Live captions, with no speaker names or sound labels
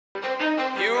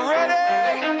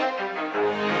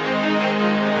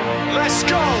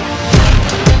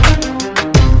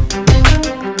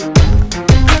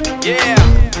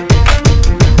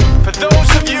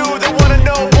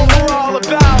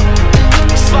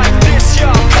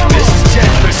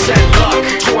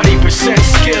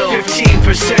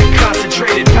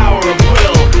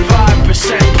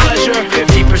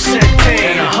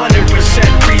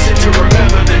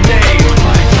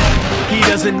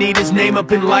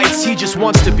up in lights, he just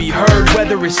wants to be heard.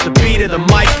 Whether it's the beat or the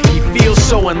mic, he feels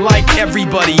so unlike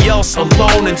everybody else,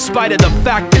 alone. In spite of the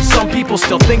fact that some people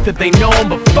still think that they know him,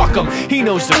 but fuck him, he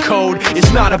knows the code.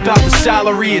 It's not about the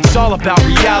salary, it's all about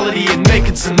reality and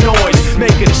making some noise,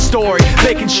 making a story,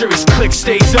 making sure his click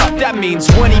stays up. That means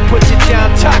when he puts it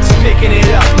down, Tox picking it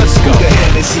up. Let's go. Who the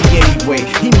hell is he anyway?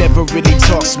 He never really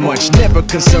talks much, never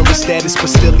concerned with status, but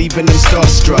still leaving him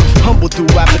starstruck. Humble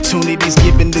through opportunities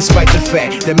given despite the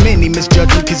fact that many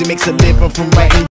misjudge him cause he makes a living from writing